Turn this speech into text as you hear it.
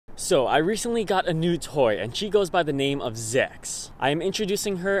So I recently got a new toy and she goes by the name of Zex. I am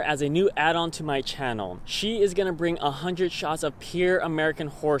introducing her as a new add-on to my channel. She is gonna bring 100 shots of pure American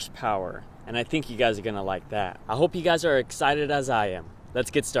horsepower, and I think you guys are gonna like that. I hope you guys are excited as I am. Let's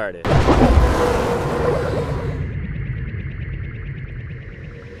get started.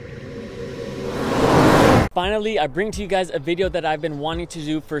 Finally, I bring to you guys a video that I've been wanting to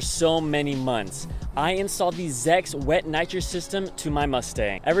do for so many months. I installed the Zex wet nitrous system to my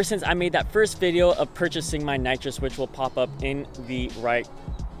Mustang. Ever since I made that first video of purchasing my nitrous, which will pop up in the right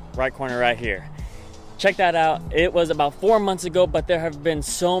corner right here. Check that out. It was about 4 months ago, but there have been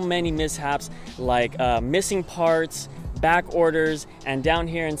so many mishaps, like missing parts, back orders, and down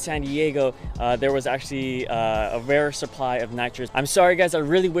here in San Diego there was actually a rare supply of nitrous. I'm sorry guys, I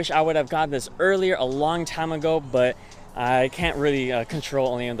really wish I would have got this earlier, a long time ago, but I can't really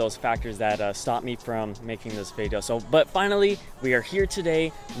control any of those factors that stop me from making this video. But finally, we are here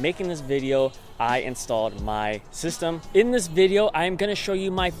today making this video. I installed my system. In this video, I am gonna show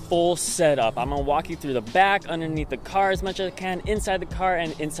you my full setup. I'm gonna walk you through the back, underneath the car as much as I can, inside the car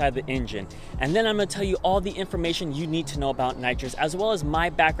and inside the engine. And then I'm gonna tell you all the information you need to know about nitrous, as well as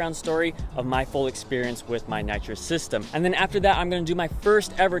my background story of my full experience with my nitrous system. And then after that, I'm gonna do my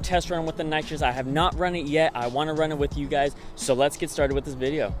first ever test run with the nitrous. I have not run it yet. I wanna run it with you guys. So let's get started with this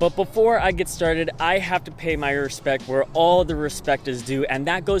video. But before I get started, I have to pay my respect where all the respect is due. And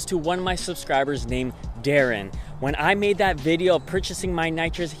that goes to one of my subscribers named Darren. When I made that video of purchasing my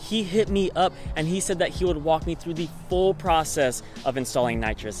nitrous, he hit me up and he said that he would walk me through the full process of installing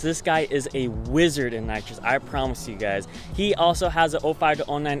nitrous. This guy is a wizard in nitrous, I promise you guys. He also has an 05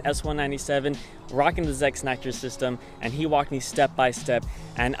 to 09 S197 rocking the Zex nitrous system, and he walked me step by step,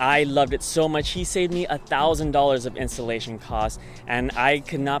 and I loved it so much. He saved me $1,000 of installation costs, and I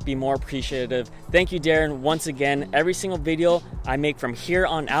could not be more appreciative. Thank you, Darren, once again. Every single video I make from here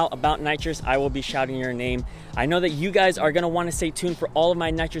on out about nitrous, I will be shouting your name. I know that you guys are gonna wanna stay tuned for all of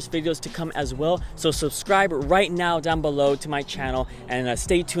my nitrous videos to come as well, so subscribe right now down below to my channel and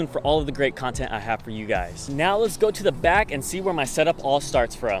stay tuned for all of the great content I have for you guys. Now let's go to the back and see where my setup all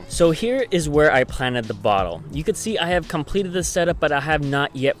starts from. So here is where I planted the bottle. You can see I have completed the setup, but I have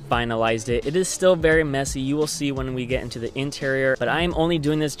not yet finalized it. It is still very messy. You will see when we get into the interior, but I am only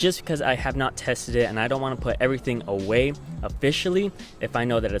doing this just because I have not tested it and I don't want to put everything away officially if I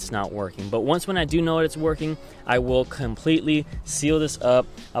know that it's not working. But when I do know it's working, I will completely seal this up.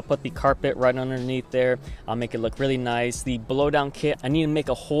 I'll put the carpet right underneath there. I'll make it look really nice. The blowdown kit, I need to make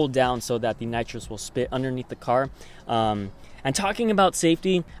a hole down so that the nitrous will spit underneath the car. And talking about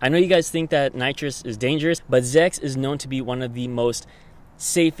safety, I know you guys think that nitrous is dangerous, but Zex is known to be one of the most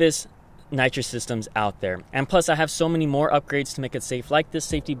safest nitrous systems out there. And plus I have so many more upgrades to make it safe, like this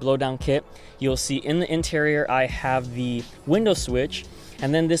safety blowdown kit. You'll see in the interior I have the window switch,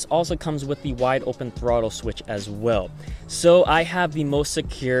 and then this also comes with the wide open throttle switch as well. So I have the most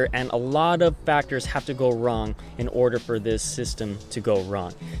secure, and a lot of factors have to go wrong in order for this system to go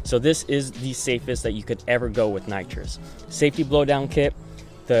wrong. So this is the safest that you could ever go with nitrous. Safety blowdown kit,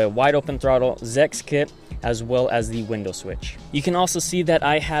 the wide open throttle, Zex kit, as well as the window switch. You can also see that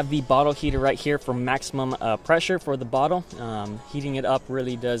I have the bottle heater right here for maximum pressure for the bottle. Heating it up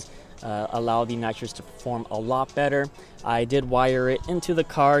really does allow the nitrous to perform a lot better. I did wire it into the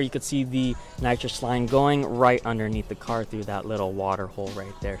car. You could see the nitrous line going right underneath the car through that little water hole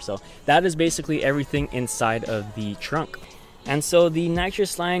right there. So that is basically everything inside of the trunk. And so the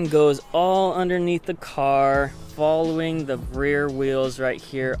nitrous line goes all underneath the car, following the rear wheels right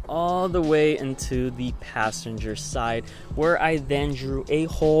here all the way into the passenger side, where I then drew a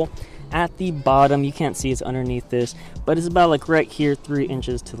hole at the bottom. You can't see it's underneath this, but it's about like right here, 3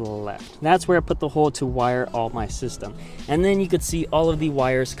 inches to the left. That's where I put the hole to wire all my system. And then you could see all of the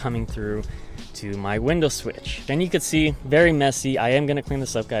wires coming through to my window switch. And you could see, very messy. I am gonna clean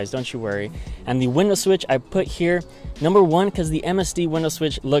this up, guys, don't you worry. And the window switch I put here, number one, because the MSD window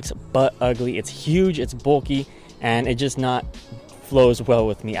switch looks butt ugly. It's huge, it's bulky, and it just not flows well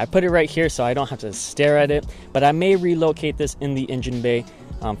with me. I put it right here so I don't have to stare at it, but I may relocate this in the engine bay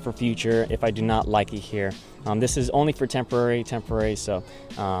for future if I do not like it here. This is only for temporary, so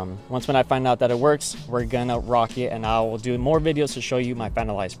once when I find out that it works, we're gonna rock it, and I will do more videos to show you my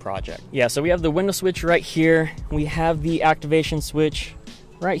finalized project. Yeah, so we have the window switch right here, we have the activation switch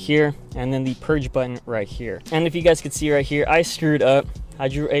right here, and then the purge button right here. And if you guys could see right here, I screwed up. I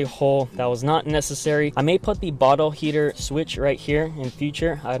drew a hole that was not necessary. I may put the bottle heater switch right here in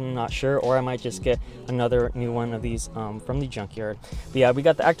future, I'm not sure, or I might just get another new one of these from the junkyard. But yeah, we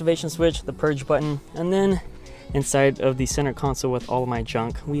got the activation switch, the purge button, and then inside of the center console with all of my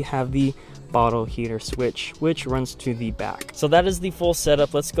junk, we have the bottle heater switch, which runs to the back. So that is the full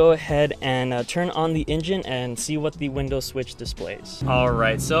setup. Let's go ahead and turn on the engine and see what the window switch displays. All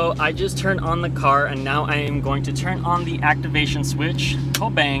right, so I just turned on the car and now I am going to turn on the activation switch. Oh,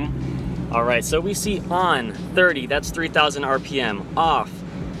 bang. All right, so we see on 30, that's 3,000 RPM. Off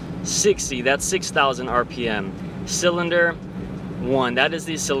 60, that's 6,000 RPM. Cylinder 1, that is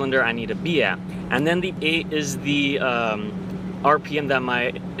the cylinder I need to be at. And then the 8 is the RPM that my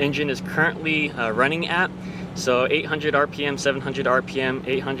engine is currently running at. So 800 RPM, 700 RPM,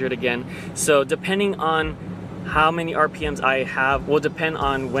 800 again. So depending on how many RPMs I have will depend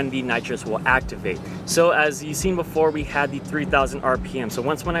on when the nitrous will activate. So as you've seen before, we had the 3,000 RPM. So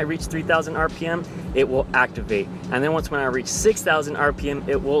when I reach 3,000 RPM, it will activate. And then when I reach 6,000 RPM,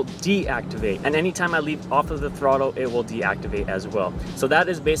 it will deactivate. And anytime I leave off of the throttle, it will deactivate as well. So that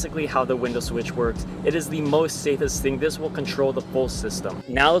is basically how the window switch works. It is the most safest thing. This will control the full system.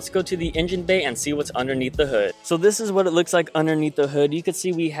 Now let's go to the engine bay and see what's underneath the hood. So this is what it looks like underneath the hood. You can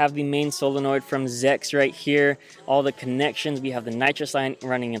see we have the main solenoid from Zex right here. All the connections, we have the nitrous line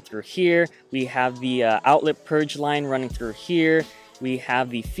running in through here. We have the outlet purge line running through here. We have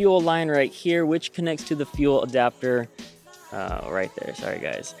the fuel line right here, which connects to the fuel adapter right there. Sorry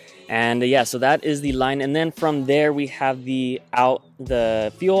guys. And yeah, so that is the line. And then from there we have the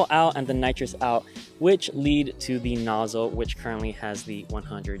fuel out and the nitrous out, which lead to the nozzle, which currently has the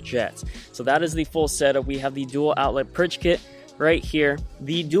 100 jets. So that is the full setup. We have the dual outlet purge kit right here.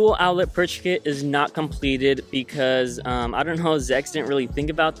 The dual outlet purge kit is not completed because I don't know, Zex didn't really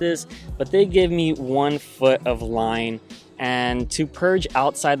think about this, but they gave me 1 foot of line, and to purge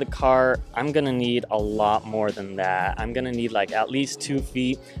outside the car, I'm gonna need a lot more than that. I'm gonna need like at least 2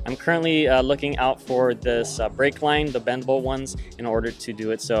 feet. I'm currently looking out for this brake line, the bendable ones, in order to do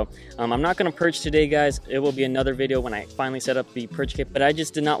it. So I'm not gonna purge today, guys. It will be another video when I finally set up the purge kit, but I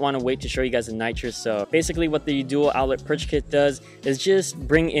just did not want to wait to show you guys the nitrous. So basically what the dual outlet purge kit does is just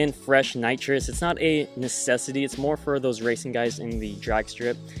bring in fresh nitrous. It's not a necessity. It's more for those racing guys in the drag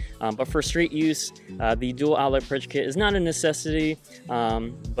strip. But for street use, the dual outlet purge kit is not a necessity,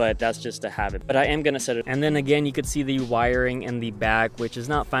 but that's just a habit. But I am gonna set it. And then again, you could see the wiring in the back, which is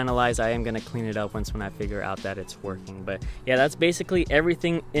not finalized. I am gonna clean it up when I figure out that it's working. But yeah, that's basically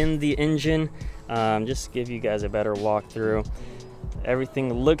everything in the engine. Just to give you guys a better walkthrough.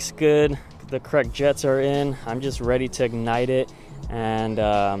 Everything looks good. The correct jets are in. I'm just ready to ignite it, and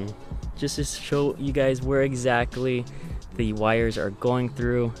just to show you guys where exactly the wires are going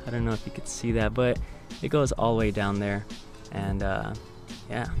through. I don't know if you could see that, but it goes all the way down there. And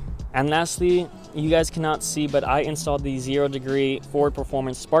yeah. And lastly, you guys cannot see, but I installed the 0° Ford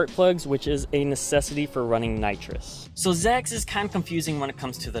Performance spark plugs, which is a necessity for running nitrous. So Zex is kind of confusing when it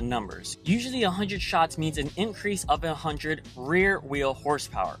comes to the numbers. Usually 100 shots means an increase of 100 rear wheel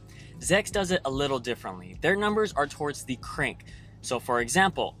horsepower. Zex does it a little differently. Their numbers are towards the crank. So for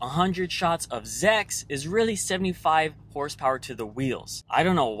example, 100 shots of Zex is really 75 horsepower to the wheels. I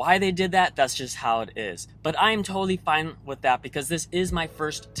don't know why they did that, that's just how it is. But I am totally fine with that because this is my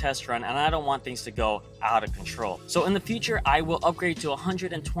first test run and I don't want things to go out of control. So in the future, I will upgrade to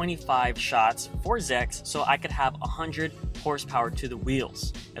 125 shots for Zex so I could have 100 horsepower to the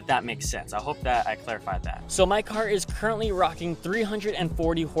wheels, if that makes sense. I hope that I clarified that. So my car is currently rocking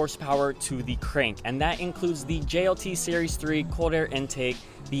 340 horsepower to the crank, and that includes the JLT Series 3 cold air intake,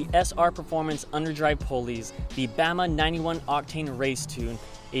 the SR Performance Underdrive Pullies, the Bama 91 Octane race tune,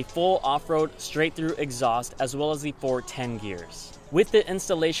 a full off-road straight through exhaust, as well as the 410 gears. With the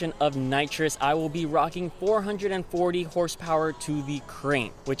installation of nitrous, I will be rocking 440 horsepower to the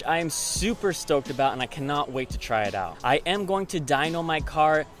crank, which I am super stoked about and I cannot wait to try it out. I am going to dyno my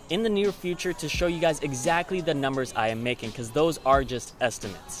car in the near future to show you guys exactly the numbers I am making, because those are just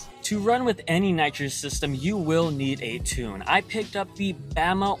estimates. To run with any nitrous system, you will need a tune. I picked up the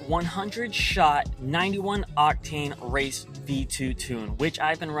Bama 100 shot 91 octane race V2 tune, which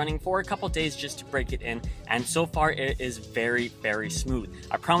I've been running for a couple days just to break it in, and so far it is very, very smooth.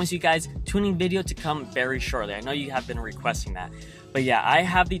 I promise you guys, tuning video to come very shortly. I know you have been requesting that. But yeah, I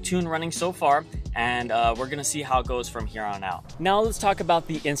have the tune running so far, and we're gonna see how it goes from here on out. Now let's talk about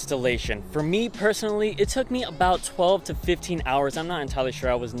the installation. For me personally, it took me about 12 to 15 hours. I'm not entirely sure,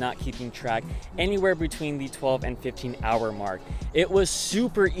 I was not keeping track, anywhere between the 12 and 15 hour mark. It was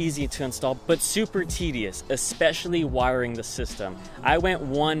super easy to install, but super tedious, especially wiring the system. I went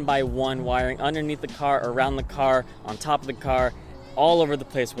one by one wiring underneath the car, around the car, on top of the car, all over the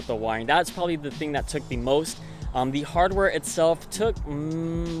place with the wiring. That's probably the thing that took the most. The hardware itself took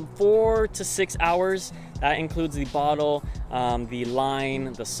 4 to 6 hours. That includes the bottle, the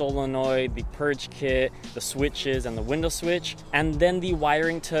line, the solenoid, the purge kit, the switches, and the window switch. And then the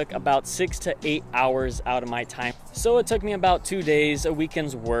wiring took about 6 to 8 hours out of my time. So it took me about 2 days, a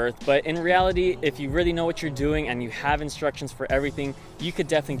weekend's worth. But in reality, if you really know what you're doing and you have instructions for everything, you could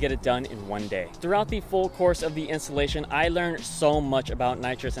definitely get it done in one day. Throughout the full course of the installation, I learned so much about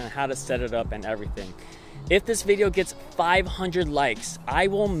Nitrous and how to set it up and everything. If this video gets 500 likes, I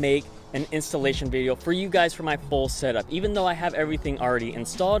will make an installation video for you guys for my full setup. Even though I have everything already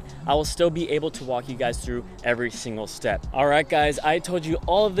installed, I will still be able to walk you guys through every single step. All right, guys, I told you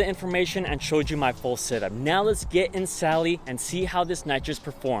all of the information and showed you my full setup. Now let's get in Sally and see how this Nitrous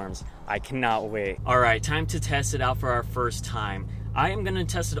performs. I cannot wait. All right, time to test it out for our first time. I am gonna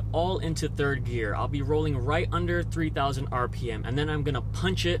test it all into third gear. I'll be rolling right under 3,000 RPM, and then I'm gonna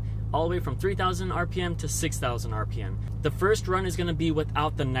punch it all the way from 3,000 RPM to 6,000 RPM. The first run is gonna be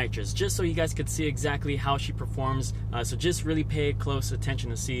without the Nitrous, just so you guys could see exactly how she performs. So just really pay close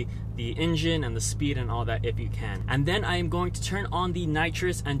attention to see the engine and the speed and all that if you can. And then I am going to turn on the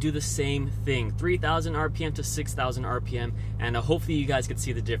Nitrous and do the same thing, 3,000 RPM to 6,000 RPM, and hopefully you guys could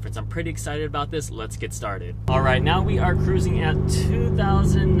see the difference. I'm pretty excited about this. Let's get started. All right, now we are cruising at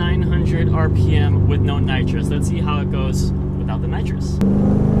 2,900 RPM with no Nitrous. Let's see how it goes without the Nitrous.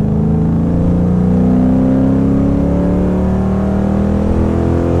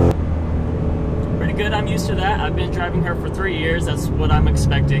 I'm used to that. I've been driving her for 3 years. That's what I'm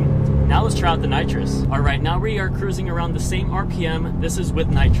expecting. Now let's try out the Nitrous. All right, now we are cruising around the same RPM. This is with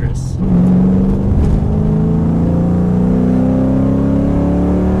Nitrous.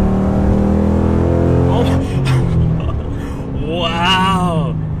 Oh.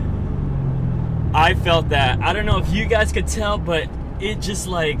 Wow. I felt that. I don't know if you guys could tell, but it just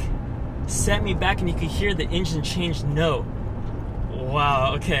like set me back and you could hear the engine change note.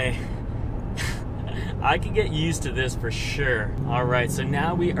 Wow, okay. I can get used to this for sure. All right, so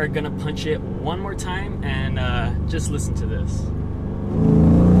now we are gonna punch it one more time and just listen to this.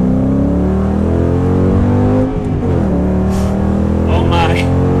 Oh my,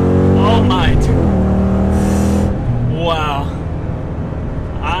 oh my. Wow.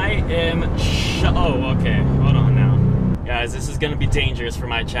 I am oh, okay, hold on now. Guys, this is gonna be dangerous for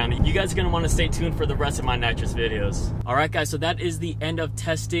my channel. You guys are gonna wanna stay tuned for the rest of my Nitrous videos. All right, guys, so that is the end of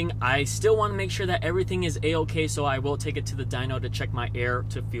testing. I still wanna make sure that everything is a-okay, so I will take it to the dyno to check my air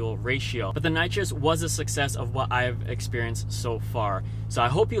to fuel ratio. But the Nitrous was a success of what I've experienced so far. So I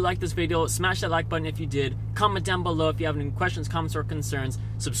hope you liked this video. Smash that like button if you did. Comment down below if you have any questions, comments, or concerns.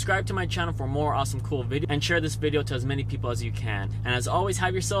 Subscribe to my channel for more awesome, cool videos. And share this video to as many people as you can. And as always,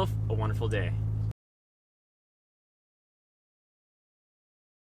 have yourself a wonderful day.